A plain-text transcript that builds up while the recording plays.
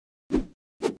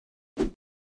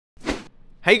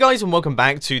Hey guys, and welcome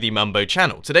back to the Mumbo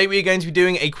channel. Today we are going to be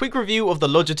doing a quick review of the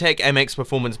Logitech MX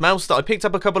Performance mouse that I picked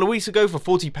up a couple of weeks ago for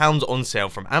 £40 on sale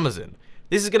from Amazon.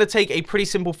 This is going to take a pretty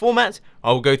simple format.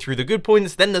 I will go through the good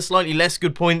points, then the slightly less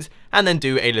good points, and then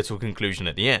do a little conclusion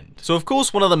at the end. So of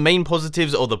course, one of the main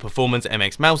positives of the Performance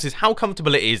MX mouse is how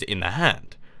comfortable it is in the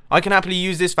hand. I can happily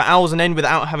use this for hours on end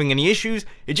without having any issues.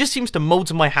 It just seems to mold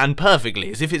to my hand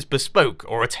perfectly, as if it's bespoke,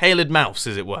 or a tailored mouse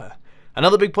as it were.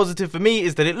 Another big positive for me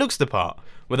is that it looks the part.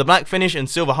 With a black finish and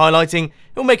silver highlighting, it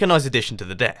will make a nice addition to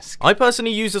the desk. I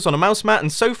personally use this on a mouse mat,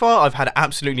 and so far I've had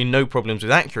absolutely no problems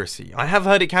with accuracy. I have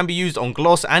heard it can be used on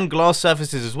gloss and glass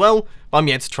surfaces as well, but I'm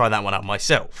yet to try that one out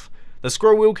myself. The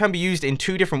scroll wheel can be used in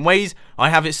two different ways. I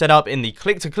have it set up in the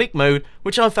click-to-click mode,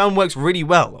 which I found works really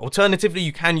well. Alternatively,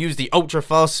 you can use the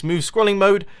ultra-fast smooth scrolling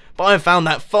mode, but I have found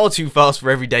that far too fast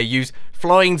for everyday use,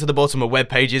 flying to the bottom of web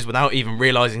pages without even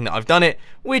realizing that I've done it,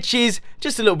 which is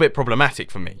just a little bit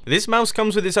problematic for me. This mouse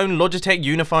comes with its own Logitech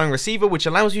unifying receiver, which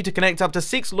allows you to connect up to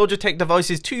 6 Logitech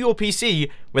devices to your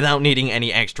PC without needing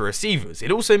any extra receivers.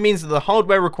 It also means that the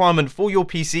hardware requirement for your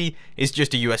PC is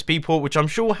just a USB port, which I'm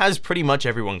sure has pretty much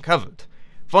everyone covered.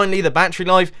 Finally, the battery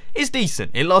life is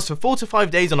decent. It lasts for 4 to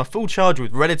 5 days on a full charge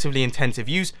with relatively intensive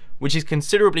use, which is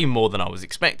considerably more than I was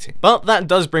expecting. But that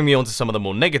does bring me on to some of the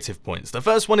more negative points. The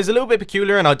first one is a little bit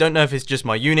peculiar, and I don't know if it's just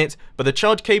my unit, but the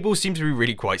charge cable seems to be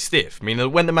really quite stiff, meaning that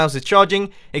when the mouse is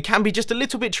charging, it can be just a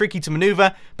little bit tricky to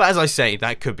maneuver, but as I say,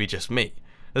 that could be just me.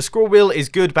 The scroll wheel is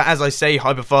good, but as I say,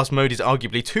 hyperfast mode is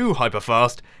arguably too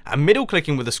hyperfast, and middle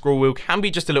clicking with the scroll wheel can be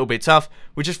just a little bit tough,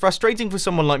 which is frustrating for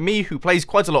someone like me who plays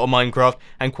quite a lot of Minecraft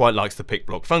and quite likes the pick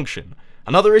block function.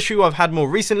 Another issue I've had more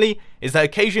recently is that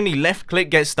occasionally left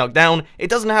click gets stuck down. It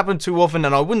doesn't happen too often,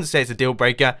 and I wouldn't say it's a deal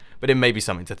breaker, but it may be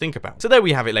something to think about. So there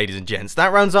we have it, ladies and gents.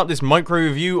 That rounds up this micro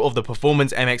review of the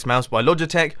Performance MX mouse by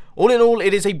Logitech. All in all,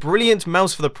 it is a brilliant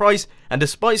mouse for the price, and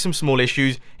despite some small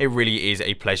issues, it really is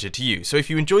a pleasure to use. So if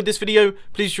you enjoyed this video,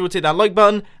 please be sure to hit that like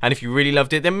button, and if you really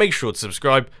loved it, then make sure to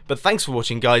subscribe. But thanks for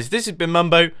watching, guys. This has been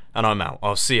Mumbo, and I'm out.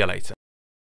 I'll see you later.